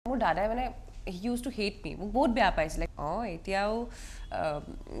মোৰ দাদাই মানে he used to hate me বহুত বেয়া পাইছিলে এতিয়াও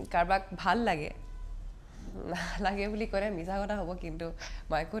কাৰবাক ভাল লাগে লাগে বুলি কৰে মিছা কথা হ'ব কিন্তু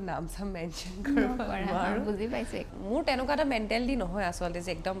মই একো নাম চাম মেনশ্যন কৰিব নোৱাৰো বুজি পাইছে মোৰ তেনেকুৱা এটা মেণ্টেলিটি নহয় আচলতে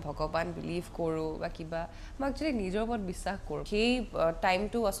যে একদম ভগৱান বিলিভ কৰোঁ বা কিবা মই একচুৱেলি নিজৰ ওপৰত বিশ্বাস কৰোঁ সেই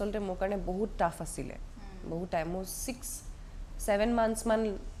টাইমটো আচলতে মোৰ কাৰণে বহুত টাফ আছিলে বহুত টাইম মোৰ 6-7 months মান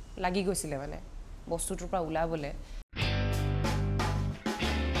লাগি গৈছিলে মানে বস্তুটোৰ পৰা ওলাবলৈ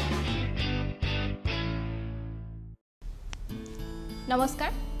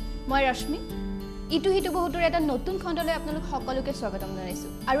নমস্কাৰ মই ৰশ্মি etuhitubohutur এটা নতুন খণ্ডলৈ আপোনালোক সকলোকে স্বাগতম জনাইছো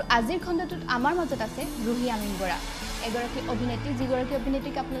আৰু আজিৰ খণ্ডটোত আমাৰ মাজত আছে Ruhi Amin Borah এগৰাকী অভিনেত্ৰী যিগৰাকী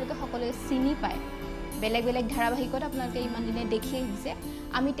অভিনেত্ৰীক আপোনালোকে সকলোৱে চিনি পায় বেলেগ বেলেগ ধাৰাবাহিকত আপোনালোকে ইমান দিনে দেখি আহিছে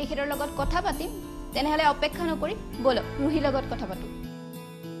আমি তেখেতৰ লগত কথা পাতিম তেনেহলে অপেক্ষা নকৰি বলক Ruhiৰ লগত কথা পাতো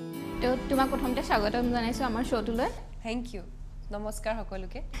তো তোমাক প্ৰথমতে স্বাগতম জনাইছো আমাৰ শ্ব'টোলৈ থ্যাংক ইউ নমস্কাৰ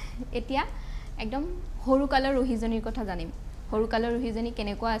সকলোকে এতিয়া একদম হৰুকালৰ Ruhiজনীৰ কথা জানিম হৰুকালৰ Ruhiজনী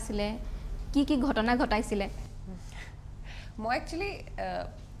কেনেকুৱা আছিলে কি কি ঘটনা ঘটাইছিলে মই একচুয়ালি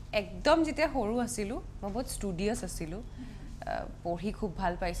একদম যেতিয়া সৰু আছিলো মই বহুত স্টুডিয়াছ আছিলো পঢ়ি খুব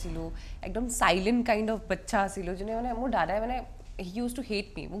ভাল পাইছিলো একদম সাইলেন্ট কাইন্ড অফ বাচ্চা আছিলো যেনে মানে মোৰ দাদাই মানে he used to hate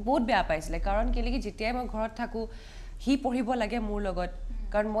me বহুত বেয়া পাইছিলে কাৰণ কেলে কি যেতিয়া মই ঘৰত থাকো হি পঢ়িব লাগে মোৰ লগত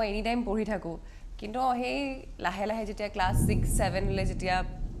কাৰণ মই এনি টাইম পঢ়ি থাকো কিন্তু সেই লাহে লাহে যেতিয়া ক্লাস 6-7 লে যেতিয়া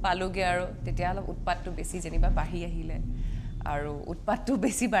পালোগে আৰু তেতিয়া অলপ উৎপাতটো বেছি যেনিবা বাঢ়ি আহিলে আৰু উৎপাতটো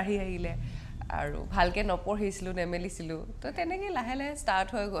বেছি বাঢ়ি আহিলে আৰু ভালকে নপঢ়িছিলো নেমেলিছিলো তো তেনেকৈ লাহে লাহে ষ্টাৰ্ট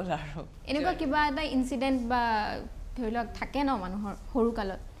হৈ গ'ল আৰু এনেকুৱা কিবা এটা ইনসিডেন্ট বা ধৰিলক থাকে ন মানুহৰ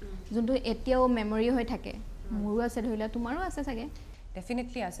হৰুকালত যোনটো এতিয়াও মেমৰি হৈ থাকে মোৰো আছে ধৰিলা তোমাৰো আছে চাগে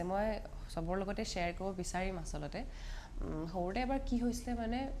ডেফিনেটলি আছে মই সবৰ লগতে শ্বেয়াৰ কৰিব বিচাৰিম আচলতে সৰুতে এবাৰ কি হৈছিলে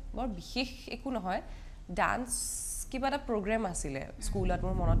মানে বৰ বিশেষ একো নহয় ডান্স কিবা এটা প্ৰগ্ৰাম আছিলে স্কুলত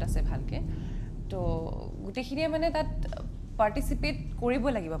মোৰ মনত আছে ভালকে তো গোটেইখিনিয়ে মানে তাত পাৰ্টিসিপেট কৰিব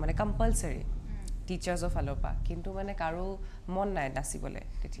লাগিব মানে কম্পালসৰি টিচাৰ্ছৰ ফালৰ পৰা কিন্তু মানে কাৰো মন নাই নাচিবলৈ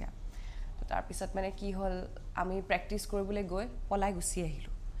তেতিয়া তো তাৰ পিছত মানে কি হ'ল আমি প্ৰেক্টিছ কৰিবলৈ গৈ পলাই গুচি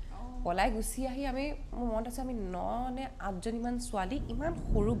আহিলোঁ পলাই গুচি আহি আমি মোৰ মনত আছে আমি 9 নে 8 জনীমান ছোৱালী ইমান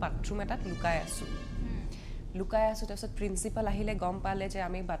সৰু বাথৰুম এটাত লুকাই আছোঁ তাৰপিছত প্ৰিন্সিপাল আহিলে গম পালে যে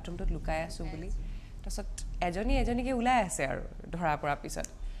আমি বাথৰুমটোত লুকাই আছোঁ বুলি তাৰপিছত এজনীকে ওলাই আছে আৰু ধৰা পৰা পিছত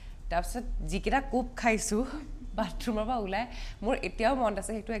তাৰপিছত যিকেইটা কোপ খাইছোঁ বাথৰুমৰ পৰা ওলাই মোৰ এতিয়াও মনত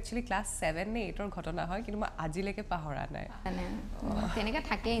আছে সেইটো একচুৱেলি ক্লাস 7 নে 8 ৰ ঘটনা হয় কিন্তু মই আজিলৈকে পাহৰা নাই তেনেকা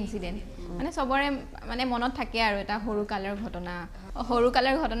থাকে ইনসিডেন্ট মানে সবৰে মানে মনত থাকে আৰু এটা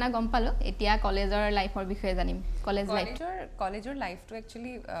হৰুকালৰ ঘটনা গম পালো এতিয়া কলেজৰ লাইফৰ বিষয়ে জানিম কলেজৰ লাইফটো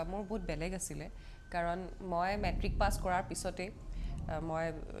একচুৱেলি মোৰ বহুত বেলেগ আছিলে কাৰণ মই মেট্ৰিক পাছ কৰাৰ পিছতে মই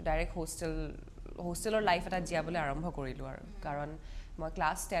ডাইৰেক্ট হোষ্টেলৰ লাইফ এটা জীয়াবলৈ আৰম্ভ কৰিলোঁ আৰু কাৰণ মই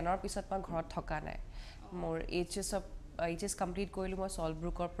ক্লাস 10 ৰ পিছত মই ঘৰত থকা নাই মোৰ এইচএছ কমপ্লিট কৰিলোঁ মই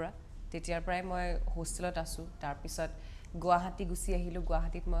সল্টব্ৰুকৰ পৰা তেতিয়াৰ পৰাই মই হোষ্টেলত আছোঁ তাৰপিছত গুৱাহাটী গুচি আহিলোঁ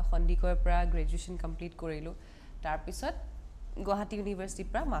গুৱাহাটীত মই সন্দিকৈৰ পৰা গ্ৰেজুৱেশ্যন কমপ্লিট কৰিলোঁ তাৰপিছত গুৱাহাটী ইউনিভাৰ্চিটিৰ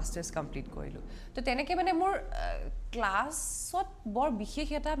পৰা মাষ্টাৰ্ছ কমপ্লিট কৰিলোঁ তো তেনেকৈ মানে মোৰ ক্লাছত বৰ বিশেষ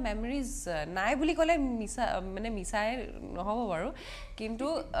এটা মেমৰিজ নাই বুলি ক'লে মিছাই নহ'ব বাৰু কিন্তু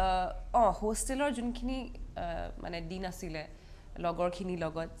হোষ্টেলৰ যোনখিনি মানে দিন আছিলে লগৰখিনি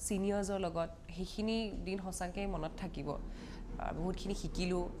লগত চিনিয়ৰ্ছৰ লগত সেইখিনি দিন সঁচাকৈ মনত থাকিব বহুতখিনি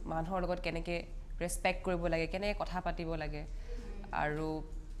শিকিলোঁ মানুহৰ লগত কেনেকৈ ৰেছপেক্ট কৰিব লাগে কেনেকৈ কথা পাতিব লাগে আৰু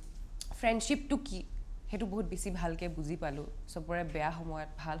ফ্ৰেণ্ডশ্বিপটো কি সেইটো বহুত বেছি ভালকৈ বুজি পালোঁ চবৰে বেয়া সময়ত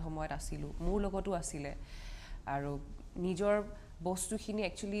ভাল সময়ত আছিলোঁ মোৰ লগতো আছিলে আৰু নিজৰ বস্তুখিনি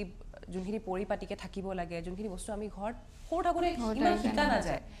একচুৱেলি যোনখিনি পৰিপাটিকৈ থাকিব লাগে যোনখিনি বস্তু আমি ঘৰত সৰু থাকোঁতে ইমান শিকা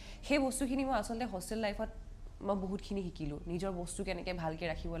নাযায় সেই বস্তুখিনি মই আচলতে হোষ্টেল লাইফত মই বহুতখিনি শিকিলোঁ নিজৰ বস্তু কেনেকৈ ভালকৈ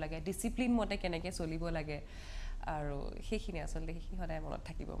ৰাখিব লাগে ডিচিপ্লিন মতে কেনেকৈ চলিব লাগে আৰু সেইখিনি আচলতে সেইখিনি সদায় মনত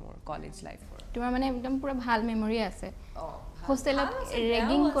থাকিব মোৰ কলেজ লাইফৰ তোমাৰ মানে একদম পুৰা ভাল মেমৰি আছে হোষ্টেলত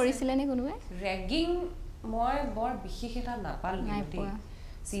ৰেগিং কৰিছিলে নে কোনোবাই ৰেগিং মই বৰ বিশেষ এটা নাপালোঁ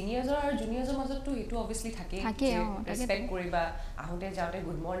চিনিয়ৰ্ছৰ আৰু জুনিয়ৰ্ছৰ মাজততো এইটো অবভিয়াছলি থাকেই ৰেছপেক্ট কৰিবা আহোঁতে যাওঁতে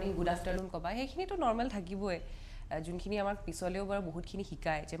গুড মৰ্ণিং গুড আফটাৰনুন ক'বা সেইখিনিতো নৰ্মেল থাকিবই যোনখিনি আমাক পিছলেও বাৰু বহুতখিনি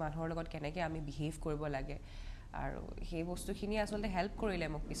শিকায় যে মানুহৰ লগত কেনেকৈ আমি বিহেভ কৰিব লাগে আৰু সেই বস্তুখিনি আচলতে হেল্প কৰিলে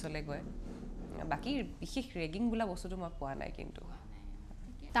মোক পিছলৈ গৈ বাকী বিশেষ ৰেগিং বোলা বস্তুটো মই পোৱা নাই কিন্তু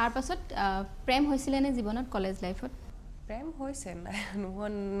তাৰপাছত প্ৰেম হৈছিলে নে জীৱনত কলেজ লাইফত প্ৰেম হৈছে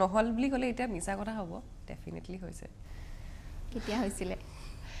নহ'ল বুলি ক'লে এতিয়া মিছা কথা হ'ব ডেফিনেটলি হৈছে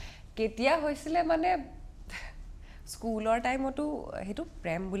কেতিয়া হৈছিলে মানে স্কুলৰ টাইমতো হেতু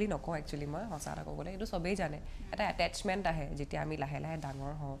প্ৰেম বুলি নকওঁ একচুয়ালি মই সঁচা কথা ক'বলৈ এইটো সবেই জানে এটা অ্যাটাচমেন্ট আহে যেতিয়া আমি লাহে লাহে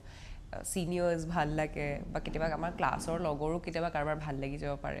ডাঙৰ হওঁ চিনিয়ৰ্ছ ভাল লাগে বা কেতিয়াবা আমাৰ ক্লাছৰ লগৰো কেতিয়াবা কাৰোবাৰ ভাল লাগি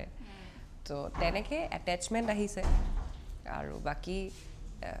যাব পাৰে তো তেনেকৈ এটেচমেণ্ট আহিছে আৰু বাকী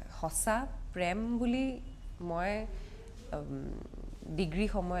সঁচা প্ৰেম বুলি মই ডিগ্ৰী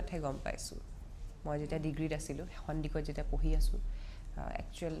সময়তহে গম পাইছোঁ মই যেতিয়া ডিগ্ৰীত আছিলোঁ সন্দিকৈত যেতিয়া পঢ়ি আছোঁ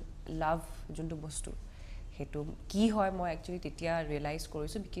একচুৱেল লাভ যোনটো বস্তু সেইটো কি হয় মই একচুৱেলি তেতিয়া ৰিয়েলাইজ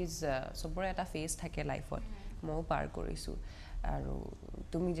কৰিছোঁ বিকজ চবৰে এটা ফেজ থাকে লাইফত ময়ো পাৰ কৰিছোঁ আৰু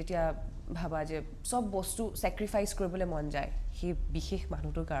তুমি যেতিয়া ভাবা যে চব বস্তু ছেক্ৰিফাইচ কৰিবলৈ মন যায় সেই বিশেষ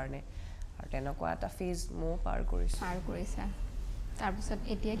মানুহটোৰ কাৰণে আৰু তেনেকুৱা এটা ফেজ ময়ো পাৰ কৰিছা তাৰপিছত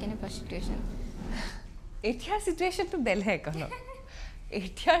এতিয়া কেনেকুৱা চিটুৱেশ্যন এতিয়াৰ চিটুৱেশ্যনটো বেলেগ অলপ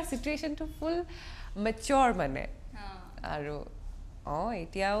এতিয়াৰ চিটুৱেশ্যনটো ফুল মেচিয়ৰ মানে আৰু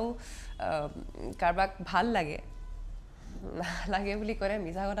এতিয়াও কাৰোবাক ভাল লাগে নালাগে বুলি ক'লে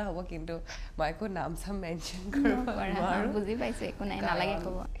মিছা কথা হ'ব কিন্তু মই একো নাম চাম মেনশ্যন কৰিব নোৱাৰোঁ বুজি পাইছোঁ একো নাই নালাগে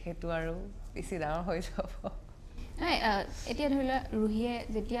ক'ব সেইটো আৰু বেছি ডাঙৰ হৈ যাব এতিয়া ধৰি লোৱা ৰুহিয়ে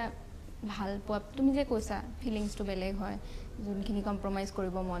যেতিয়া ভাল পোৱা তুমি যে কৈছা ফিলিংছটো বেলেগ হয় যোনখিনি কম্প্ৰমাইজ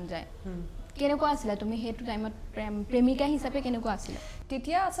কৰিব মন যায় কেনেকুৱা আছিলা তুমি সেইটো টাইমত প্ৰেমিকা হিচাপে কেনেকুৱা আছিলা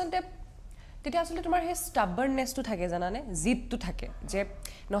তেতিয়া আচলতে তোমাৰ সেই ষ্টাবাৰ্ণনেছটো থাকে জানানে জিদটো থাকে যে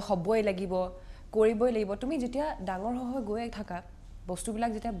হ'বই লাগিব কৰিবই লাগিব তুমি যেতিয়া ডাঙৰ হৈ গৈ থাকা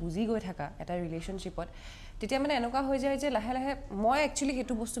বস্তুবিলাক যেতিয়া বুজি গৈ থাকা এটা ৰিলেশ্যনশ্বিপত তেতিয়া মানে এনেকুৱা হৈ যায় যে লাহে লাহে মই একচুৱেলি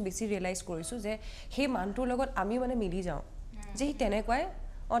সেইটো বস্তু বেছি ৰিয়েলাইজ কৰিছোঁ যে সেই মানুহটোৰ লগত আমিও মানে মিলি যাওঁ যে সি তেনেকুৱাই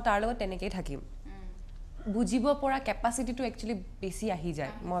তাৰ লগত তেনেকেই থাকিম বুজিব পৰা কেপাচিটিটো একচুৱেলি বেছি আহি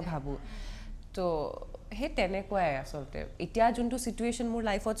যায় মই ভাবোঁ তো সেই তেনেকুৱাই আচলতে এতিয়া যোনটো চিটুৱেশ্যন মোৰ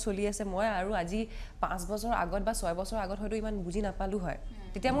লাইফত চলি আছে মই আৰু আজি 5 বছৰ আগত বা 6 বছৰ আগত হয়তো ইমান বুজি নাপালোঁ হয়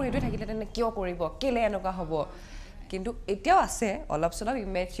তেতিয়া মোৰ এইটোৱে থাকিলে তেনে কিয় কৰিব কেলে এনেকুৱা হ'ব কিন্তু এতিয়াও আছে অলপ চলপ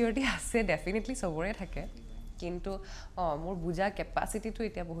ইমেচিয়ৰিটি আছে ডেফিনেটলি চবৰে থাকে কিন্তু মোৰ বুজা কেপাচিটিটো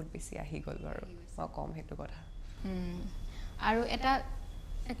এতিয়া বহুত বেছি আহি গ'ল বাৰু মই কম সেইটো কথা আৰু এটা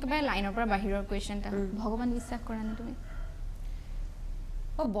একেবাৰে লাইনৰ পৰা বাহিৰৰ কুৱেশ্যন এটা ভগৱান বিশ্বাস কৰা নে তুমি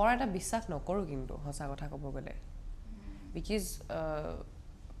বৰ এটা বিশ্বাস নকৰোঁ কিন্তু সঁচা কথা ক'ব গ'লে বিকজ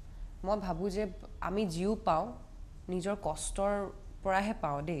মই ভাবোঁ যে আমি যিও পাওঁ নিজৰ কষ্টৰ পৰাহে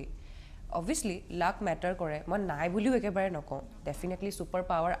পাওঁ দেই অবভিয়াছলি লাক মেটাৰ কৰে মই নাই বুলিও একেবাৰে নকওঁ ডেফিনেটলি ছুপাৰ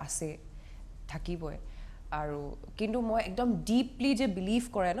পাৱাৰ আছে থাকিবই আৰু কিন্তু মই একদম ডিপলি যে বিলিভ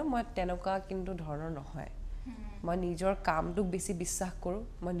কৰে ন মই তেনেকুৱা কিন্তু ধৰণৰ নহয় মই নিজৰ কামটোক বেছি বিশ্বাস কৰোঁ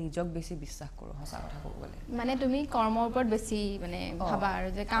মই নিজক বেছি বিশ্বাস কৰোঁ সঁচা কথা ক'ব গ'লে মানে তুমি কৰ্মৰ ওপৰত বেছি মানে ভাবা আৰু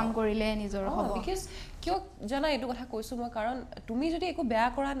যে কাম কৰিলে নিজৰ হ'ব বিকজ কিয় জানা এইটো কথা কৈছোঁ মই কাৰণ তুমি যদি একো বেয়া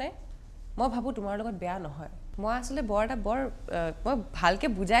কৰা নাই মই ভাবোঁ তোমাৰ লগত বেয়া নহয় মই আচলতে মই ভালকৈ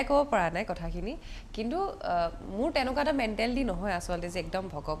বুজাই ক'ব পৰা নাই কথাখিনি কিন্তু মোৰ তেনেকুৱা এটা মেণ্টেলিটি নহয় আচলতে যে একদম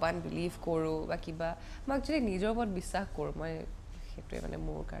ভগৱান বিলিভ কৰোঁ বা কিবা মই একচুৱেলি নিজৰ ওপৰত বিশ্বাস কৰোঁ মই সেইটোৱে মানে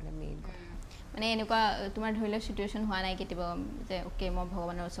মোৰ কাৰণে মেইন কথা মানে এনেকুৱা তোমাৰ ধৰি লওক চিটুৱেশ্যন হোৱা নাই কেতিয়াবা যে অ'কে মই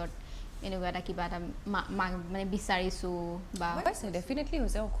ভগৱানৰ ওচৰত এনেকুৱা এটা কিবা এটা মানে বিচাৰিছোঁ বা হৈছে ডেফিনেটলি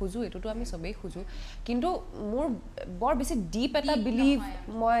হৈছে খোজোঁ এইটোতো আমি চবেই খোজোঁ কিন্তু মোৰ বৰ বেছি ডিপ এটা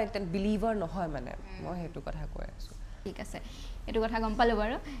মই বিলিভাৰ নহয় মানে মই সেইটো কথা কৈ আছোঁ ঠিক আছে এইটো কথা গম পালোঁ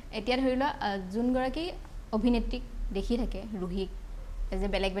বাৰু এতিয়া ধৰি লোৱা যোনগৰাকী অভিনেত্ৰীক দেখি থাকে ৰুহিক যে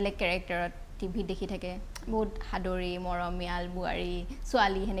বেলেগ বেলেগ কেৰেক্টাৰত টিভিত দেখি থাকে বহুত সাদৰী মৰমীয়াল বোৱাৰী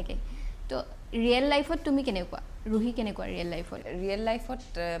ছোৱালী সেনেকৈ তো ৰিয়েল লাইফত তুমি কেনেকুৱা ৰুহি কেনেকুৱা ৰিয়েল লাইফত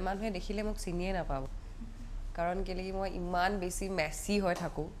মানুহে দেখিলে মোক চিনিয়ে নাপাব কাৰণ কেলৈ মই ইমান বেছি মেচি হৈ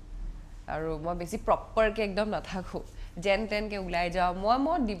থাকোঁ আৰু মই বেছি প্ৰপাৰকৈ একদম নাথাকোঁ যেন তেনকৈ ওলাই যাওঁ মই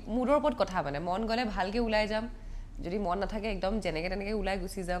মুডৰ ওপৰত কথা মানে মন গ'লে ভালকৈ ওলাই যাম যদি মন নাথাকে একদম যেনেকৈ তেনেকৈ ওলাই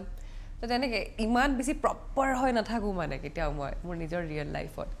গুচি যাম তো তেনেকৈ ইমান বেছি প্ৰপাৰ হৈ নাথাকোঁ মানে কেতিয়াও মই মোৰ নিজৰ ৰিয়েল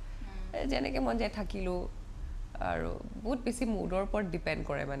লাইফত যেনেকৈ মন যায় থাকিলোঁ আৰু বহুত বেছি মুডৰ ওপৰত ডিপেণ্ড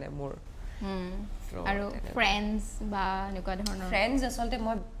কৰে মানে মোৰ আৰু ফ্ৰেণ্ডছ বা এনেকুৱা ধৰণৰ ফ্ৰেণ্ডছ আচলতে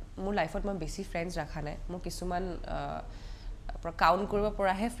মই মোৰ লাইফত মই বেছি ফ্ৰেণ্ডছ ৰখা নাই মোৰ কিছুমান কাউণ্ট কৰিব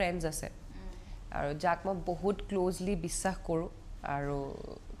পৰাহে ফ্ৰেণ্ডছ আছে আৰু যাক মই বহুত ক্ল'জলি বিশ্বাস কৰোঁ আৰু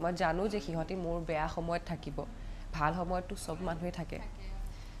মই জানো যে সিহঁতি মোৰ বেয়া সময়ত থাকিব ভাল সময়ততো চব মানুহে থাকে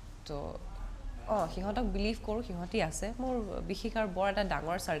তো সিহঁতক বিলিভ কৰোঁ সিহঁতি আছে মোৰ বিশেষ আৰু বৰ এটা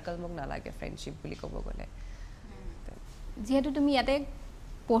ডাঙৰ চাৰ্কল মোক নালাগে ফ্ৰেণ্ডশ্বিপ বুলি ক'ব গ'লে যিহেতু তুমি ইয়াতে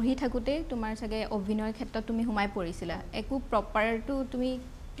পঢ়ি থাকোঁতে তোমাৰ চাগে অভিনয়ৰ ক্ষেত্ৰত তুমি সোমাই পৰিছিলা একো প্ৰপাৰটো তুমি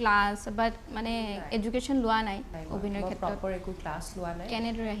ক্লাছ বা মানে এডুকেশ্যন লোৱা নাই অভিনয়ৰ ক্ষেত্ৰত প্ৰপাৰ একো ক্লাছ লোৱা নাই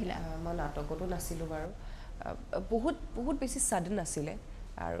কেনেদৰে আহিলা মই নাটকতো নাছিলোঁ বাৰু বহুত বেছি ছাডেন আছিলে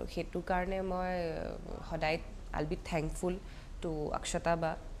আৰু সেইটো কাৰণে মই সদায় আইল বি থেংকফুল টু অক্ষতা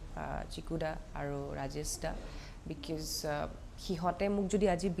বা চিকুদা আৰু ৰাজেশ দা বিকজ সিহঁতে মোক যদি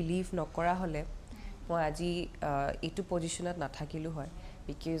আজি বিলিভ নকৰা হ'লে মই আজি এইটো পজিশ্যনত নাথাকিলোঁ হয়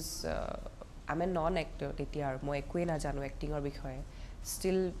because I M A non actor তেতিয়া আৰু মই একোৱেই নাজানো এক্টিঙৰ বিষয়ে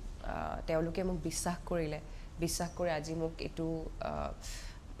ষ্টিল তেওঁলোকে মোক বিশ্বাস কৰি আজি মোক এইটো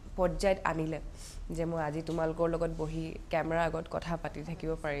পৰ্যায়ত আনিলে যে মই আজি তোমালোকৰ লগত বহি কেমেৰাৰ আগত কথা পাতি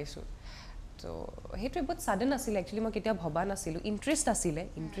থাকিব পাৰিছোঁ তো সেইটোৱে বহুত ছাডেন আছিলে একচুৱেলি মই কেতিয়াও ভবা নাছিলোঁ ইণ্টাৰেষ্ট আছিলে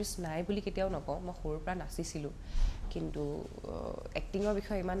ইণ্টাৰেষ্ট নাই বুলি কেতিয়াও নকওঁ মই সৰুৰ পৰা নাচিছিলোঁ কিন্তু এক্টিঙৰ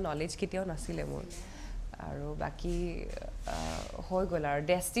বিষয়ে ইমান নলেজ কেতিয়াও নাছিলে মোৰ আৰু বাকী হৈ গ'ল আৰু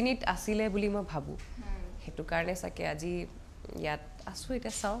ডেষ্টিনিত আছিলে বুলি মই ভাবোঁ সেইটো কাৰণে চাগে আজি ইয়াত আছোঁ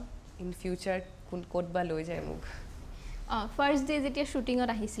এতিয়া চাওঁ ইন ফিউচাৰ ক'ত বা লৈ যায় মোক ফাৰ্ষ্ট ডে যেতিয়া শ্বুটিঙত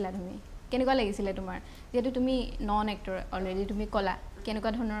আহিছিলা তুমি কেনেকুৱা লাগিছিলে তোমাৰ যিহেতু তুমি নন এক্টৰ অলৰেডি তুমি ক'লা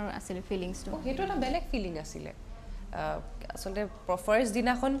কেনেকুৱা ধৰণৰ আছিলে ফিলিংছটো সেইটো এটা বেলেগ ফিলিং আছিলে আচলতে ফাৰ্ষ্ট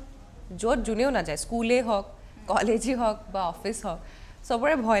দিনাখন য'ত যোনেও নাযায় স্কুলেই হওক কলেজেই হওক বা অফিচ হওক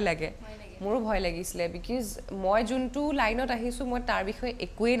চবৰে ভয় লাগে মোৰো ভয় লাগিছিলে বিকজ মই যোনটো লাইনত আহিছোঁ মই তাৰ বিষয়ে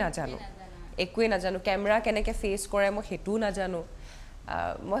একোৱেই নাজানো কেমেৰা কেনেকৈ ফেচ কৰে মই সেইটোও নাজানো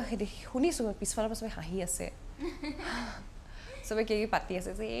মই শুনিছোঁ মই পিছফালৰ পৰা চবে হাঁহি আছে চবে কি পাতি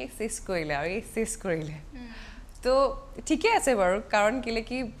আছে যে এই চেছ কৰিলে তো ঠিকে আছে বাৰু কাৰণ কেলৈ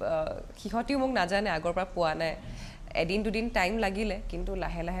কি সিহঁতিও মোক নাজানে আগৰ পৰা পোৱা নাই এদিন দুদিন টাইম লাগিলে কিন্তু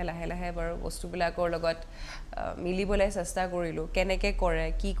লাহে লাহে বাৰু বস্তুবিলাকৰ লগত মিলিবলৈ চেষ্টা কৰিলোঁ কেনেকৈ কৰে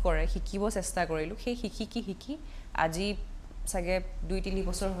কি কৰে শিকিব চেষ্টা কৰিলোঁ সেই শিকি আজি চাগে 2-3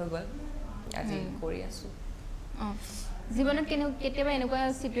 বছৰ হৈ গ'ল আজি কৰি আছোঁ জীৱনত কেতিয়াবা এনেকুৱা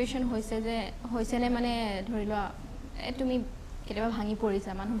চিটুৱেশ্যন হৈছেনে মানে ধৰি লোৱা তুমি কেতিয়াবা ভাঙি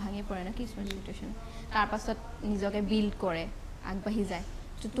পৰিছা মানুহ ভাঙি পৰে ন কিছুমান চিটুৱেশ্যন তাৰপাছত নিজকে বিল্ড কৰে আগবাঢ়ি যায়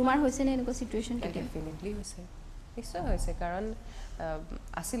তো তোমাৰ হৈছেনে এনেকুৱা চিটুৱেশ্যন ডেফিনেটলি হৈছে নিশ্চয় হৈছে কাৰণ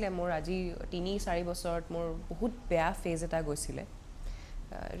আছিলে মোৰ আজি 3-4 বছৰত মোৰ বহুত বেয়া ফেজ এটা গৈছিলে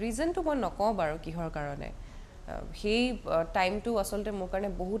ৰিজনটো মই নকওঁ বাৰু কিহৰ কাৰণে সেই টাইমটো আচলতে মোৰ কাৰণে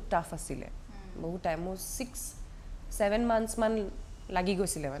বহুত টাফ আছিলে বহুত টাইম মোৰ 6-7 মান্থছ মান লাগি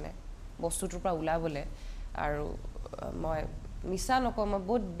গৈছিলে মানে বস্তুটোৰ পৰা ওলাবলৈ আৰু মই মিছা নকওঁ মই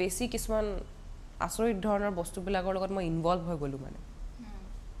বহুত বেছি কিছুমান আচৰিত ধৰণৰ বস্তুবিলাকৰ লগত মই ইনভলভ হৈ গ'লোঁ মানে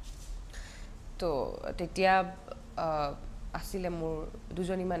তো তেতিয়া আছিলে মোৰ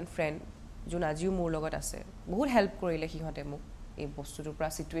দুজনীমান ফ্ৰেণ্ড যোন আজিও মোৰ লগত আছে বহুত হেল্প কৰিলে সিহঁতে মোক এই বস্তুটোৰ পৰা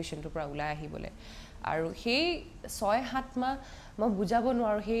চিটুৱেশ্যনটোৰ পৰা ওলাই আহিবলৈ আৰু সেই 6-7 মাহ মই বুজাব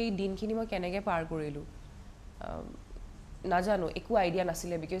নোৱাৰোঁ সেই দিনখিনি মই কেনেকৈ পাৰ কৰিলোঁ নাজানো একো আইডিয়া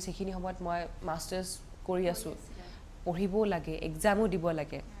নাছিলে বিকজ সেইখিনি সময়ত মই মাষ্টাৰ্ছ কৰি আছোঁ পঢ়িবও লাগে এক্সামো দিব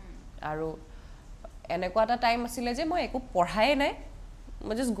লাগে আৰু এনেকুৱা এটা টাইম আছিলে যে মই একো পঢ়াই নাই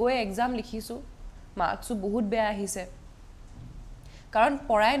মই জাষ্ট গৈ এক্সাম লিখিছোঁ মাৰ্কছো বহুত বেয়া আহিছে কাৰণ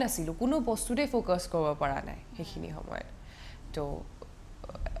পঢ়াই নাছিলোঁ কোনো বস্তুতেই ফ'কাছ কৰিব পৰা নাই সেইখিনি সময়ত তো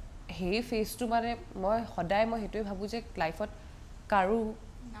সেই ফেজটো মানে মই সদায় মই সেইটোৱে ভাবোঁ যে লাইফত কাৰো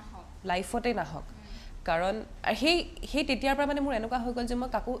লাইফতে নাহক কাৰণ সেই তেতিয়াৰ পৰা মানে মোৰ এনেকুৱা হৈ গ'ল যে মই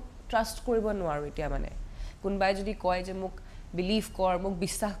কাকো ট্ৰাষ্ট কৰিব নোৱাৰোঁ এতিয়া মানে কোনোবাই যদি কয় যে মোক বিলিভ কৰ মোক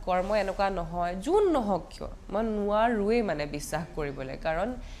বিশ্বাস কৰ মই এনেকুৱা নহয় যোন নহওক কিয় মই নোৱাৰোৱেই মানে বিশ্বাস কৰিবলৈ কাৰণ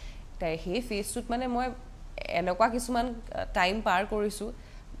সেই ফেজটোত মানে মই এনেকুৱা কিছুমান টাইম পাৰ কৰিছোঁ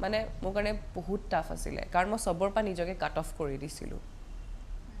মানে মোৰ কাৰণে বহুত টাফ আছিলে কাৰণ মই চবৰ পৰা নিজকে কাট অফ কৰি দিছিলোঁ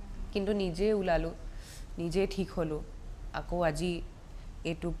কিন্তু নিজেই ওলালোঁ নিজেই ঠিক হ'লোঁ আকৌ আজি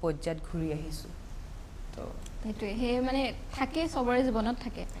এইটো পৰ্যায়ত ঘূৰি আহিছোঁ তো সেইটোৱে সেই মানে থাকে চবৰে জীৱনত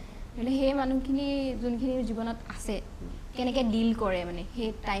থাকে সেই মানুহখিনি যোনখিনি জীৱনত আছে কেনেকৈ ডিল কৰে মানে সেই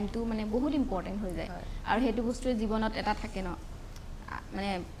টাইমটো মানে বহুত ইম্পৰ্টেণ্ট হৈ যায় আৰু সেইটো বস্তুৱে জীৱনত এটা থাকে ন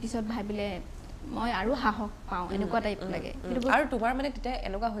মানে পিছত ভাবিলে মই আৰু সাহস পাওঁ এনেকুৱা টাইপ লাগে আৰু তোমাৰ মানে তেতিয়া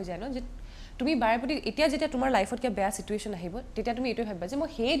এনেকুৱা হৈ যায় ন যে তুমি বাৰে প্ৰতি এতিয়া যেতিয়া তোমাৰ লাইফত কিবা বেয়া চিটুৱেশ্যন আহিব তেতিয়া তুমি এইটোৱে ভাবিবা যে মই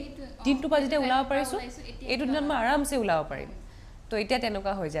সেই দিনটোৰ পৰা যেতিয়া ওলাব পাৰিছোঁ এইটো দিনত মই আৰামছে ওলাব পাৰিম তো এতিয়া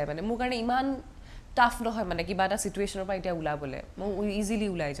তেনেকুৱা হৈ যায় মানে মোৰ কাৰণে ইমান টাফ নহয় মানে কিবা এটা চিটুৱেশ্যনৰ পৰা এতিয়া ওলাবলৈ মই ইজিলি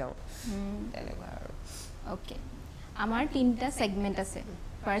ওলাই যাওঁ তেনেকুৱা আৰু অ'কে আমাৰ 3টা ছেগমেণ্ট আছে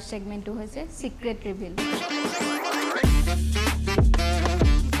ফাৰ্ষ্ট ছেগমেণ্টটো হৈছে চিক্ৰেট ৰিভিল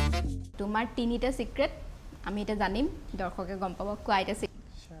তোমাৰ 3টা চিক্ৰেট আমি এতিয়া জানিম দৰ্শকে গম পাব কোৱা এটা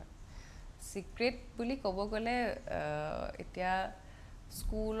চিক্ৰেট বুলি ক'ব গ'লে এতিয়া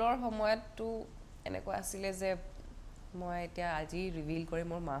স্কুলৰ সময়ততো এনেকুৱা আছিলে যে মই এতিয়া আজি ৰিভিল কৰি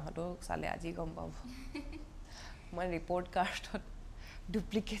মোৰ মাহঁতেও চালে আজি গম পাব মই ৰিপৰ্ট কাৰ্ডত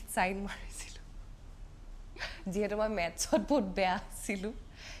ডুপ্লিকেট চাইন মাৰিছিলোঁ যিহেতু মই মেথছত বহুত বেয়া আছিলোঁ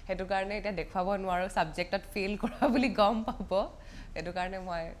সেইটো কাৰণে এতিয়া দেখুৱাব নোৱাৰোঁ ছাবজেক্টত ফেইল কৰা বুলি গম পাব সেইটো কাৰণে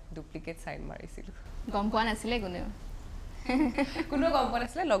মই ডুপ্লিকেট চাইন মাৰিছিলোঁ গম পোৱা নাছিলে কোনেও গম পোৱা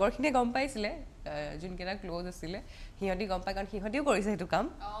নাছিলে লগৰখিনিয়ে গম পাইছিলে যোনকেইটা ক্ল'জ আছিলে সিহঁতি গম পায় কাৰণ সিহঁতিও কৰিছে সেইটো কাম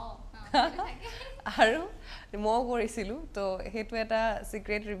আৰু মই কৰিছিলোঁ তো সেইটো এটা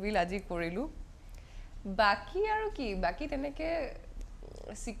সিক্ৰেট ৰিভিল আজি কৰিলোঁ বাকি আৰু কি বাকি তেনেকে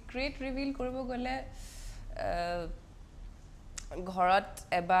সিক্ৰেট ৰিভিল কৰিব গ'লে ঘৰত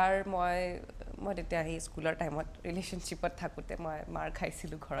এবাৰ মই তেতিয়া আহি স্কুলৰ টাইমত ৰিলেশ্যনশ্বিপত থাকোঁতে মই মাৰ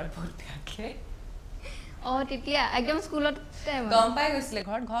খাইছিলোঁ ঘৰত বহুত বেয়াকৈ তেতিয়া একদম স্কুলত গম পাই গৈছিলে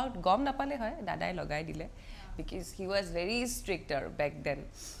ঘৰত গম নাপালে হয় দাদাই লগাই দিলে because he was very strict আৰু বেক দেন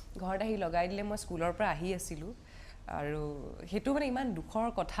ঘৰত আহি লগাই দিলে মই স্কুলৰ পৰা আহি আছিলোঁ আৰু সেইটো মানে ইমান দুখৰ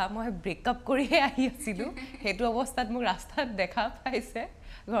কথা মই ব্ৰেকআপ কৰিহে আহি আছিলোঁ সেইটো অৱস্থাত মোক ৰাস্তাত দেখা পাইছে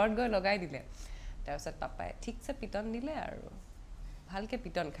ঘৰত গৈ লগাই দিলে তাৰপিছত পাপাই ঠিকছে পিটন দিলে আৰু ভালকৈ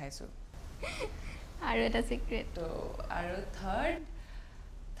পিটন খাইছোঁ আৰু এটা সিক্ৰেট তো আৰু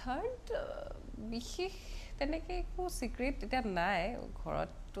থাৰ্ড বিশেষ তেনেকৈ একো সিক্ৰেট এতিয়া নাই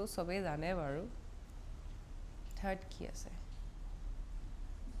ঘৰততো চবেই জানে বাৰু থাৰ্ড কি আছে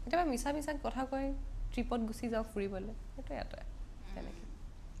কেতিয়াবা মিছা কথা কয় ট্ৰিপত গুচি যাওঁ ফুৰিবলৈ সেইটো এটাই তেনেকৈ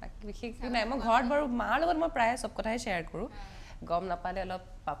বাকী বিশেষ নাই মই ঘৰত বাৰু মাৰ লগত মই প্ৰায় চব কথাই শ্বেয়াৰ কৰোঁ গম নাপালে অলপ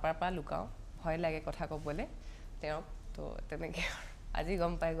পাপাৰ পৰা লুকাওঁ ভয় লাগে কথা ক'বলৈ তেওঁক তো তেনেকৈ আজি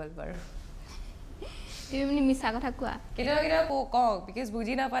গম পাই গ'ল বাৰু তুমি মিছা কথা কোৱা কেতিয়াবা কওঁ বিকজ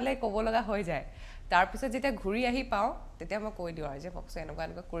বুজি নাপালে ক'ব লগা হৈ যায় তাৰপিছত যেতিয়া ঘূৰি আহি পাওঁ তেতিয়া মই কৈ দিওঁ আৰু যে পকচে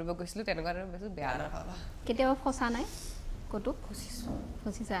এনেকুৱা কৰিব গৈছিলোঁ তেনেকুৱা বেছি বেয়া নাপাবা কেতিয়াবা ফচা নাই ক'তো ফচিছোঁ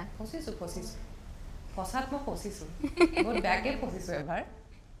ফচাত মই ফচিছোঁ বহুত বেয়াকৈ ফচিছোঁ এবাৰ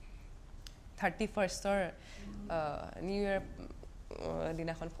 31st নিউ ইয়েৰ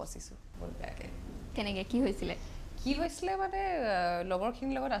দিনাখন ফচিছোঁ বহুত বেয়াকৈ কেনেকৈ কি হৈছিলে মানে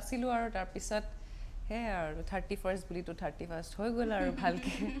লগৰখিনিৰ লগত আছিলোঁ আৰু তাৰপিছত সেয়াই আৰু 31st বুলি 31st হৈ গ'ল আৰু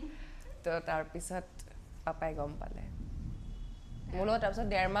ভালকৈ তো তাৰপিছত পাপাই গম পালে মোৰ লগত তাৰপিছত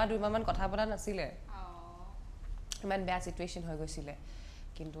 1.5-2 মাহমান কথা পতা নাছিলে ইমান বেয়া চিটুৱেশ্যন হৈ গৈছিলে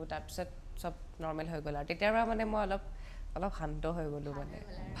কিন্তু তাৰপিছত চব নৰ্মেল হৈ গ'ল আৰু তেতিয়াৰ পৰা মানে মই অলপ শান্ত হৈ গ'লোঁ মানে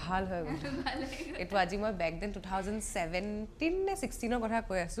ভাল হৈ গ'লোঁ এইটো আজি মই বেক দেন 2017 নে 16ৰ কথা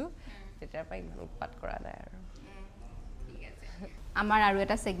কৈ আছোঁ তেতিয়াৰ পৰা ইমান উৎপাত কৰা নাই আৰু আমাৰ আৰু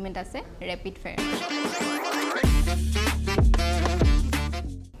এটা সেগমেন্ট আছে ৰেপিড ফায়াৰ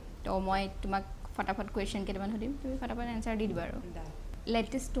তো মই তোমাক ফটাফট কোৱেশ্চন কেইটামান সুধিম তুমি ফটাফট এনসাৰ দি দিবা আৰু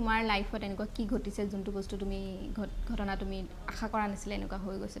লেটেষ্ট তোমাৰ লাইফত এনেকুৱা কি ঘটিছে যোনটো বস্তু তুমি ঘটনা তুমি আশা কৰা নাছিলে এনেকুৱা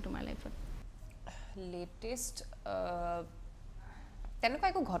হৈ গৈছে তোমাৰ লাইফত লেটেষ্ট তেনেকুৱা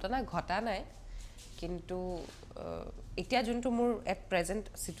একো ঘটনা ঘটা নাই কিন্তু এতিয়া যোনটো মোৰ এট প্ৰেজেণ্ট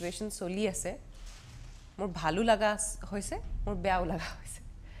চিটুৱেশ্যন চলি আছে মোৰ ভালো লগা হৈছে মোৰ বেয়াও লগা হৈছে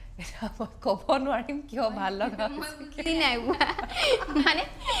এটা মই ক'ব নোৱাৰিম কিয় ভাল লগা কি নাই মানে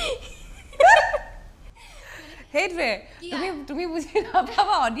সেইটোৱে তুমি বুজি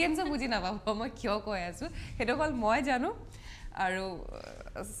নাপাবা অডিয়েঞ্চে বুজি নাপাব মই কিয় কৈ আছোঁ সেইটো অকল মই জানো আৰু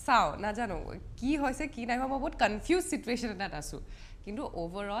চাওঁ নাজানো কি হৈছে কি নাই হোৱা মই বহুত কনফিউজ চিটুৱেশ্যন এটাত আছোঁ কিন্তু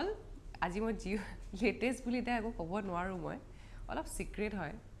অ'ভাৰঅল আজি মই যি লেটেষ্ট বুলি এতিয়া একো ক'ব নোৱাৰোঁ মই অলপ চিক্ৰেট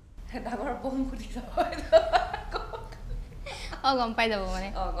হয় ডাঙৰ বম ফুটি যাব গম পাই যাব মানে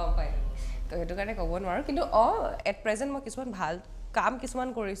গম পাই তো সেইটো কাৰণে ক'ব নোৱাৰোঁ কিন্তু এট প্ৰেজেণ্ট মই কিছুমান ভাল কাম কিছুমান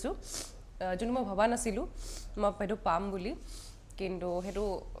কৰিছোঁ যোনটো মই ভবা নাছিলোঁ মই সেইটো পাম বুলি কিন্তু সেইটো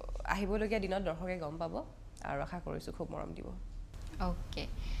আহিবলগীয়া দিনত দৰ্শকে গম পাব আৰু আশা কৰিছোঁ খুব মৰম দিব অ'কে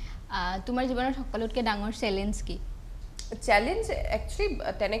তোমাৰ জীৱনত সকলোতকৈ ডাঙৰ চেলেঞ্জ কি চেলেঞ্জ একচুৱেলি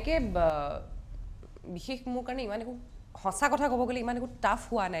তেনেকৈ বিশেষ মোৰ কাৰণে ইমান একো সঁচা কথা ক'ব গ'লে ইমান একো টাফ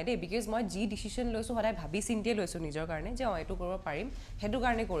হোৱা নাই দেই বিকজ মই যি ডিচিশ্যন লৈছোঁ সদায় ভাবি চিন্তিয়ে লৈছোঁ নিজৰ কাৰণে যে এইটো কৰিব পাৰিম সেইটো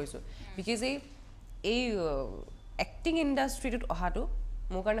কাৰণে কৰিছোঁ বিকজ এই এক্টিং ইণ্ডাষ্ট্ৰিটোত অহাটো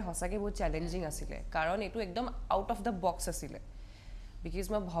মোৰ কাৰণে সঁচাকৈ বহুত চেলেঞ্জিং আছিলে কাৰণ এইটো একদম আউট অফ দ্য বক্স আছিলে বিকজ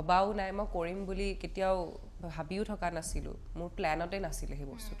মই ভবাও নাই মই কৰিম বুলি কেতিয়াও ভাবিও থকা নাছিলোঁ মোৰ প্লেনতে নাছিলে সেই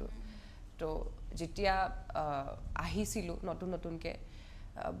বস্তুটো তো যেতিয়া আহিছিলোঁ নতুনকৈ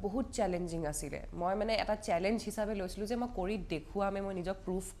বহুত চেলেঞ্জিং আছিলে মই মানে এটা চেলেঞ্জ হিচাপে লৈছিলোঁ যে মই কৰি দেখুৱামে মই নিজক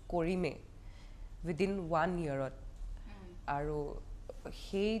প্ৰুফ কৰিমেই উইদিন 1 yearত আৰু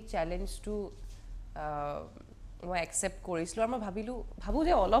সেই চেলেঞ্জটো মই একচেপ্ট কৰিছিলোঁ আৰু মই ভাবোঁ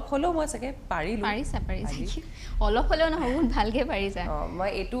যে অলপ হ'লেও মই চাগে পাৰিলোঁ অলপ হ'লেও নহয় বহুত ভালকৈ পাৰিছা মই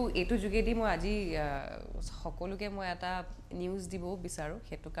এইটো যোগেদি মই আজি সকলোকে মই এটা নিউজ দিবও বিচাৰোঁ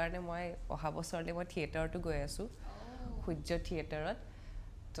সেইটো কাৰণে মই অহা বছৰলৈ মই থিয়েটাৰতো গৈ আছোঁ সূৰ্য থিয়েটাৰত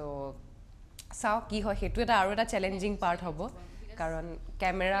তো চাওঁ কি হয় সেইটো আৰু এটা চেলেঞ্জিং পাৰ্ট হ'ব কাৰণ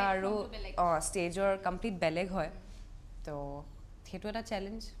কেমেৰা আৰু ষ্টেজৰ কমপ্লিট বেলেগ হয় তো সেইটো এটা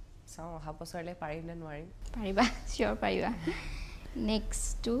চেলেঞ্জ চাওঁ অহা বছৰলৈ পাৰিম নে নোৱাৰিম পাৰিবা চিয়'ৰ পাৰিবা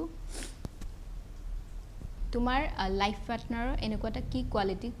নেক্সটটো তোমাৰ লাইফ পাৰ্টনাৰৰ এনেকুৱা এটা কি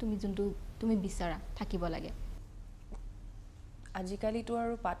কোৱালিটি তুমি যোনটো তুমি বিচাৰা থাকিব লাগে আজিকালিতো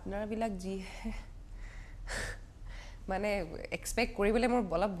আৰু পাৰ্টনাৰবিলাক যি মানে এক্সপেক্ট কৰিবলৈ মোৰ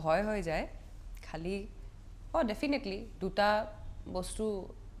অলপ ভয় হৈ যায় খালি ডেফিনেটলি দুটা বস্তু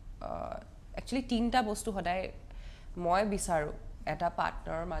একচুৱেলি তিনিটা বস্তু সদায় মই বিচাৰোঁ এটা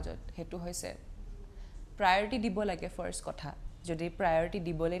পাৰ্টনাৰৰ মাজত সেইটো হৈছে প্ৰায়ৰিটি দিব লাগে ফাৰ্ষ্ট কথা যদি প্ৰায়ৰিটি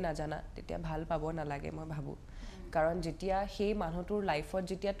দিবলৈ নাজানা তেতিয়া ভাল পাব নালাগে মই ভাবোঁ কাৰণ যেতিয়া সেই মানুহটোৰ লাইফত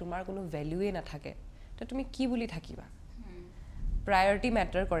যেতিয়া তোমাৰ কোনো ভেলুৱেই নাথাকে তো তুমি কি বুলি থাকিবা প্ৰায়ৰিটি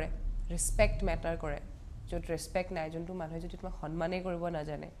মেটাৰ কৰে ৰেছপেক্ট মেটাৰ কৰে য'ত ৰেছপেক্ট নাই যোনটো মানুহে যদি তোমাক সন্মানেই কৰিব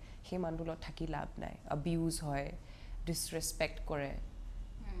নাজানে সেই মানুহটোৰ লগত থাকি লাভ নাই অবিউজ হয় ডিছৰেছপেক্ট কৰে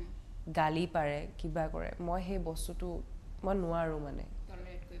গালি পাৰে কিবা কৰে মই সেই বস্তুটো মই নোৱাৰোঁ মানে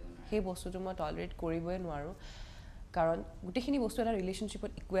সেই বস্তুটো মই টলাৰেট কৰিবই নোৱাৰোঁ কাৰণ গোটেইখিনি বস্তু এটা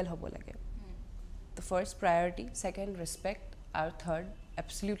ৰিলেশ্যনশ্বিপত ইকুৱেল হ'ব লাগে the first priority second respect আৰু থাৰ্ড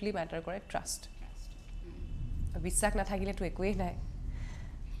এবছলিউটলি মেটাৰ কৰে ট্ৰাষ্ট বিশ্বাস নাথাকিলেতো একোৱেই নাই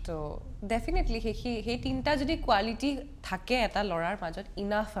তো ডেফিনেটলি সেই তিনিটা যদি কোৱালিটি থাকে এটা ল'ৰাৰ মাজত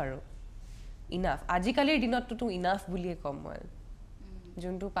ইনাফ আৰু ইনাফ আজিকালিৰ দিনততো ইনাফ বুলিয়ে ক'ম মই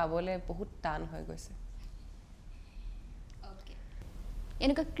যোনটো পাবলৈ বহুত টান হৈ গৈছে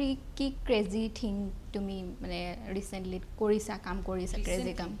এনেকুৱা কি ক্ৰেজি থিং তুমি মানে ৰিচেণ্টলি কৰিছা কাম কৰিছা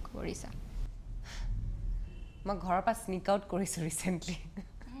ক্ৰেজি কাম কৰিছা মই ঘৰৰ পৰা স্নিক আউট কৰিছোঁ ৰিচেণ্টলি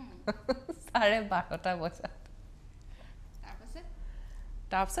 12:30 বজাত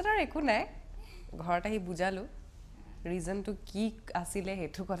তাৰপিছত আৰু একো নাই ঘৰত আহি বুজালোঁ ৰিজনটো কি আছিলে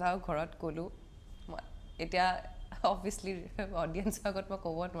সেইটো কথাও ঘৰত ক'লোঁ এতিয়া অবভিয়াছলি অডিয়েঞ্চৰ আগত মই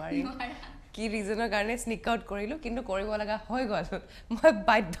ক'ব নোৱাৰিম কি ৰিজনৰ কাৰণে স্নিক আউট কৰিলোঁ কিন্তু কৰিব লগা হৈ গ'ল মই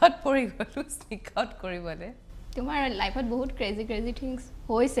বাধ্যত পৰি গ'লোঁ স্নিক আউট কৰিবলৈ তোমাৰ লাইফত বহুত ক্ৰেজি থিংছ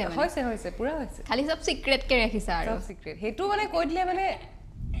হৈছে পুৰা হৈছে খালি চব চিক্ৰেটকৈ ৰাখিছা আৰু চিক্ৰেট সেইটো মানে কৈ দিলে মানে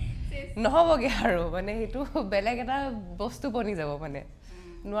নহ'বগৈ আৰু মানে সেইটো বেলেগ এটা বস্তু বনি যাব মানে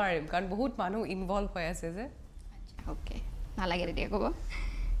নোৱাৰিম কাৰণ বহুত মানুহ ইনভলভ হৈ আছে যে অ'কে নালাগে তেতিয়া ক'ব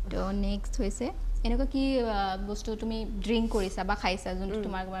তো নেক্সট হৈছে এনেকুৱা কি বস্তু তুমি ড্ৰিংক কৰিছা বা খাইছা যোনটো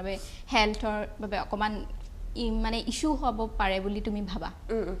তোমাৰ বাবে হেল্থৰ বাবে অকণমান মানে ইছ্যু হ'ব পাৰে বুলি তুমি ভাবা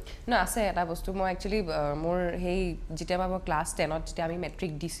না আছে এটা বস্তু মই একচুৱেলি মোৰ সেই যেতিয়া মই ক্লাছ 10ত যেতিয়া আমি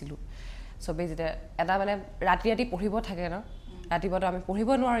মেট্ৰিক দিছিলোঁ চবেই যেতিয়া এটা মানে ৰাতি পঢ়িব থাকে ন ৰাতিপুৱাতো আমি পঢ়িব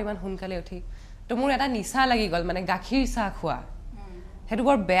নোৱাৰোঁ ইমান সোনকালে উঠি তো মোৰ এটা নিচা লাগি গ'ল মানে গাখীৰ চাহ খোৱা সেইটো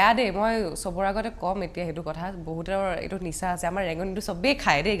বৰ বেয়া দেই মই চবৰ আগতে কম এতিয়া সেইটো কথা বহুতৰ এইটো নিচা আছে আমাৰ ৰেঙনিটো চবেই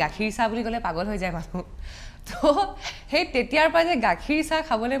খায় দেই গাখীৰ চাহ বুলি ক'লে পাগল হৈ যায় মানুহ তো সেই তেতিয়াৰ পৰা যে গাখীৰ চাহ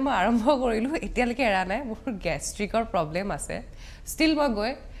খাবলৈ মই আৰম্ভ কৰিলোঁ এতিয়ালৈকে এৰা নাই মোৰ গেষ্ট্ৰিকৰ প্ৰব্লেম আছে ষ্টিল মই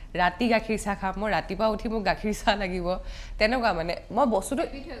গৈ ৰাতি গাখীৰ চাহ খাম মই ৰাতিপুৱা উঠি মোক গাখীৰ চাহ লাগিব তেনেকুৱা মানে মই বস্তুটো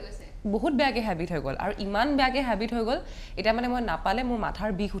বহুত বেয়াকৈ হেবিট হৈ গ'ল আৰু ইমান বেয়াকৈ হেবিট হৈ গ'ল এতিয়া মানে মই নাপালে মোৰ মাথাৰ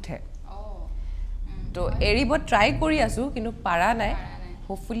বিষ উঠে তো এৰিব ট্ৰাই কৰি আছোঁ কিন্তু পাৰা নাই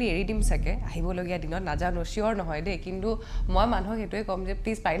হোপফুলি এৰি দিম চাগে আহিবলগীয়া দিনত নাজানো চিয়'ৰ নহয় দেই কিন্তু মই মানুহক সেইটোৱে ক'ম যে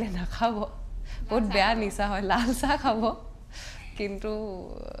প্লিজ পাৰিলে নাখাব বহুত বেয়া নিচা হয় লাল চাহ খাব কিন্তু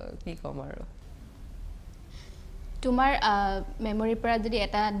কি ক'ম আৰু তোমাৰ মেমৰিৰ পৰা যদি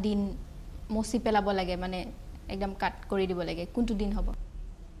এটা দিন মচি পেলাব লাগে মানে একদম কাট কৰি দিব লাগে কোনটো দিন হ'ব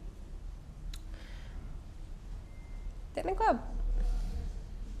তেনেকুৱা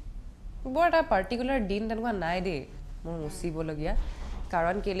বৰ এটা পাৰ্টিকুলাৰ দিন তেনেকুৱা নাই দেই মোৰ মুচিবলগীয়া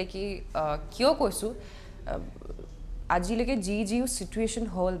কাৰণ কেলে কি কিয় কৈছোঁ আজিলৈকে যিও চিটুৱেশ্যন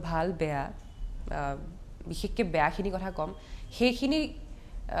হ'ল ভাল বেয়া বিশেষকৈ বেয়াখিনি কথা ক'ম সেইখিনি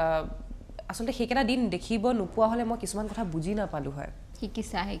আচলতে সেইকেইটা দিন দেখিব নোপোৱা হ'লে মই কিছুমান কথা বুজি নাপালোঁ হয়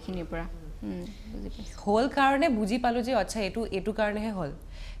শিকিছা সেইখিনিৰ পৰা হ'ল কাৰণে বুজি পালোঁ যে আচ্ছা এইটো কাৰণেহে হ'ল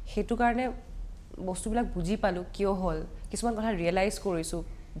সেইটো কাৰণে বস্তুবিলাক বুজি পালোঁ কিয় হ'ল কিছুমান কথা ৰিয়েলাইজ কৰিছোঁ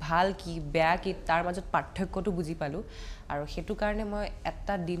ভাল কি বেয়া কি তাৰ মাজত পাৰ্থক্যটো বুজি পালোঁ আৰু সেইটো কাৰণে মই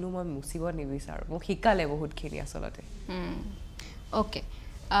এটা দিনো মই মুচিব নিবিচাৰোঁ মোক শিকালে বহুতখিনি আচলতে অ'কে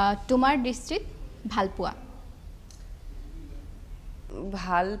তোমাৰ দৃষ্টিত ভাল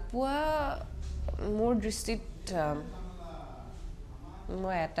পোৱা মোৰ দৃষ্টিত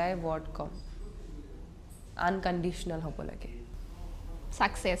মই এটাই ৱৰ্ড ক'ম আনকণ্ডিশ্যনেল হ'ব লাগে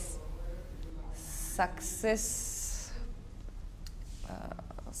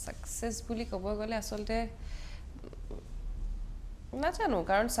ছাকচেছ বুলি ক'ব গ'লে আচলতে নাজানো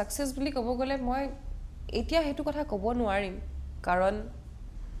কাৰণ ছাকচেছ বুলি ক'ব গ'লে মই এতিয়া সেইটো কথা ক'ব নোৱাৰিম কাৰণ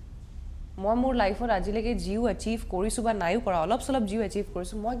মই মোৰ লাইফত আজিলৈকে যিও এচিভ কৰিছোঁ বা নাইও কৰা অলপ চলপ যিও এচিভ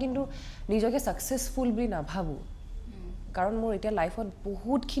কৰিছোঁ মই কিন্তু নিজকে ছাকচেছফুল বুলি নাভাবোঁ কাৰণ মোৰ এতিয়া লাইফত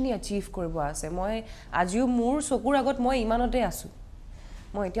বহুতখিনি এচিভ কৰিব আছে মই আজিও মোৰ চকুৰ আগত মই ইমানতে আছোঁ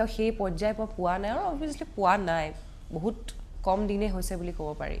মই এতিয়াও সেই পৰ্যায় মই পোৱা নাই আৰু অবভিয়াছলি পোৱা নাই বহুত কম দিনে হৈছে বুলি ক'ব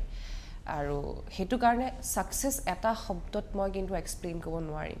পাৰি আৰু হেতু কাৰণে সাকসেস এটা শব্দত মই কিন্তু এক্সপ্লেইন কৰিব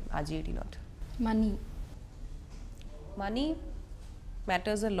নোৱাৰিম আজিৰ দিনত money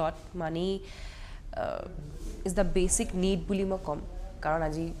matters a lot money is the basic need বুলি মই কম কাৰণ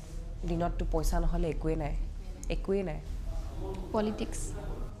আজি দিনত তো পইচা নহলে একোৱে নাই politics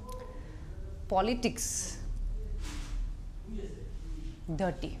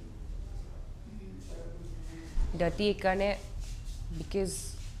dirty কাৰণে because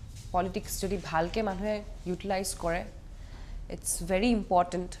politics যদি ভালকে মানুহে ইউটিলাইজ কৰে it's very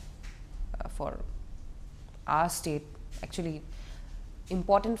important for our state actually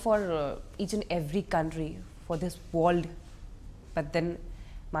important for each and every country for this world but then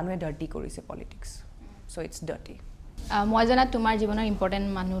মানুহে dirty কৰিছে politics so it's dirty মই জানা তোমাৰ জীৱনৰ ইম্পৰ্টেন্ট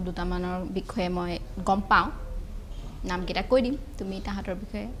মানুহ দুটা মানৰ বিষয়ে মই গম পাওঁ নাম কেটা কৈ দিম তুমি তাহাতৰ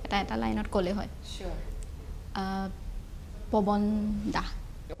বিষয়ে এটা লাইনত ক'লে হয় sure পবন দা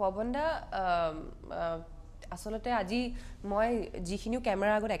আসলতে আজি মই যিখিনি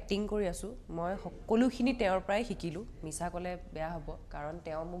ক্যামেৰা আগত এক্টিং কৰি আছো মই সকলোখিনি তেওঁৰ পৰাই শিকিলো মিছা কলে বেয়া হ'ব কাৰণ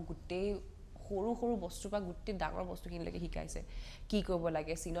তেওঁ মোক গুটেই সৰু বস্তু পা গুটেই ডাঙৰ বস্তুখিনিলৈকে শিকাইছে কি কৰিব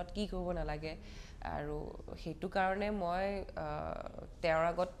লাগে সিনত কি কৰিব নালাগে আৰু হেতু কাৰণে মই তেওঁৰ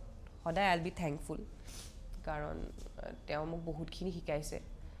আগত সদায় আইল বি থ্যাঙ্কফুল কাৰণ তেওঁ মোক বহুতখিনি শিকাইছে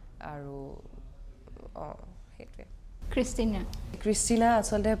আৰু হেতুৱে ক্ৰিষ্টিনা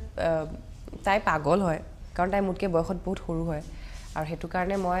আসলতে তাই পাগল হয় কাৰণ তাই মোতকে বয়সত বহুত সৰু হয় আৰু হেতু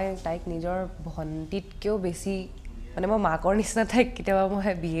কাৰণে মই তাইক নিজৰ ভন্টিতকেও বেছি মানে মই মাকৰ নিচিনা তাইক কেতিয়াবা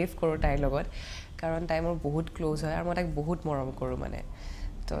মই বিহেভ কৰোঁ তাইৰ লগত কাৰণ তাই মোৰ বহুত ক্লোজ হয় আৰু মই তাইক বহুত মৰম কৰোঁ মানে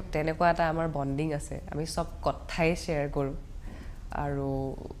তো তেনেকুৱা এটা আমাৰ বন্ডিং আছে আমি সব কথাই শেয়াৰ কৰোঁ আৰু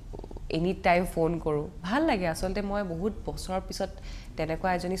এনি টাইম ফোন কৰোঁ ভাল লাগে আসলতে মই বহুত বছৰৰ পিছত তেনেকুৱা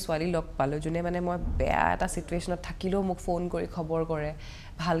এজনী ছোৱালী লগ পালোঁ যোনে মানে মই বেয়া এটা সিচুৱেশ্যনত থাকিলেও মোক ফোন কৰি খবৰ কৰে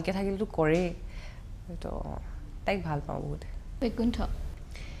ভালকে থাকিলেতো কৰেই তো তাইক ভাল পাওঁ বহুত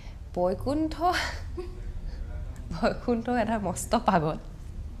বৈকুণ্ঠ এটা মস্ত পাগল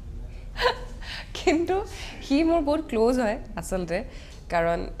কিন্তু হি মোৰ বহুত ক্লোজ হয় আসলতে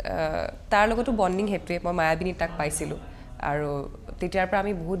কাৰণ তাৰ লগতো বন্ডিং হেতুৱে মই মায়াবিনী তাক পাইছিলোঁ আৰু তেতিয়াৰ পৰা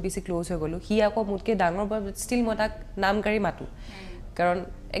আমি বহুত বেছি ক্লোজ হৈ গ'লো হি আকৌ মোতকে ডাঙৰ ষ্টিল মই তাক নাম কাৰি মাতো কাৰণ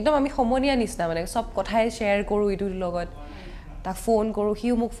একদম আমি সমনীয়া নিচিনা মানে সব কথাই শ্বেয়াৰ কৰোঁ ইটোৰ লগত তাক ফোন কৰোঁ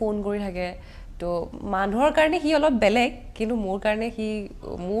হিও মোক ফোন কৰি থাকে তো মানুহৰ কাৰণে হি অলপ বেলেগ কিন্তু মোৰ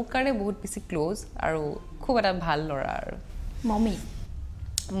কাৰণে বহুত বেছি ক্লোজ আৰু খুব এটা ভাল ল'ৰা আৰু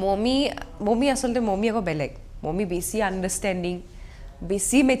মমি আসলতে মমি আকৌ বেলেগ মমি বেছি আণ্ডাৰষ্টেণ্ডিং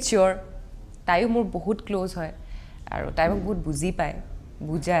বেছি মেচিয়ৰ তাইও মোৰ বহুত ক্লোজ হয় আৰু তাই মোক বহুত বুজি পায়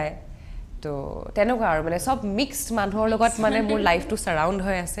বুজায় তো তেনেকুৱা আৰু মানে সব মিক্সড মানুহৰ লগত মানে মোৰ লাইফটো সাৰাউণ্ড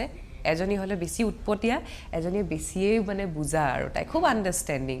হৈ আছে এজনী হলে বেছি উৎপতীয়া এজনী বেছিয়ে মানে বুজা আৰু তাই খুব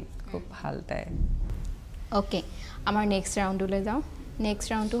আণ্ডাৰষ্টেণ্ডিং খুব ভাল তাই ওকে আমাৰ নেক্সট ৰাউণ্ডলৈ যাওঁ নেক্সট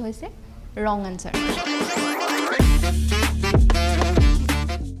ৰাউণ্ডটো হৈছে ৰং আনসাৰ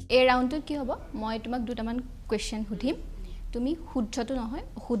এই ৰাউণ্ডটোত কি হ'ব মই তোমাক দুটামান কোৱেশ্চন সুধিম তুমি শুদ্ধটো নহয়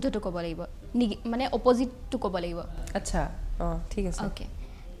অশুদ্ধটো ক'ব লাগিব মানে অপজিটটো ক'ব লাগিব আচ্ছা ঠিক আছে ওকে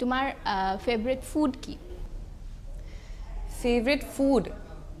তোমাৰ ফেভাৰিট ফুড কি favourite food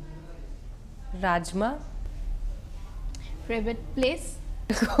rajma favourite place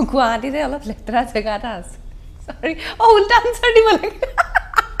গুৱাহাটীতে অলপ লেতেৰা জেগা এটা আছে সৰি উল্টা আনসাৰ দিব লাগে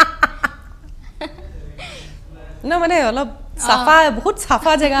না মানে অলপ সাফা বহুত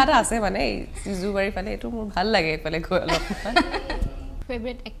সাফা জেগা এটা আছে মানে জুবাৰী ফালে এটো মোৰ ভাল লাগে এফালে গৈ অলপ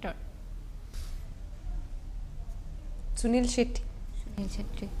favourite actor Sunil Shetty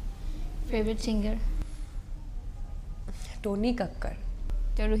favourite singer টনি কক্কৰ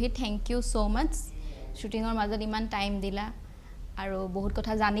তো ৰুহি থ্যাংক ইউ সো মাচ শুটিংৰ মাজত ইমান টাইম দিলা আৰু বহুত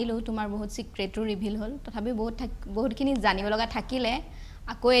কথা জানিলো তোমাৰ বহুত সিক্ৰেটো ৰিভিল হ'ল তথাপি বহুতখিনি জানিব লগা থাকিলে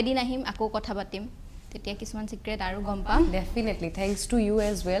আকৌ এদিন আহিম আকৌ কথা পাতিম তেতিয়া কিছুমান সিক্ৰেট আৰু গম পাম definitely thanks to you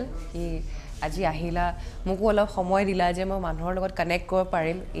as well কি আজি আহিলা মোকো অলপ সময় দিলা যে মই মানুহৰ লগত কানেক্ট কৰিব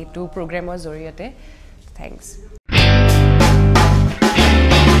পাৰিম এইটো প্ৰগ্ৰামৰ জৰিয়তে থ্যাঙ্কস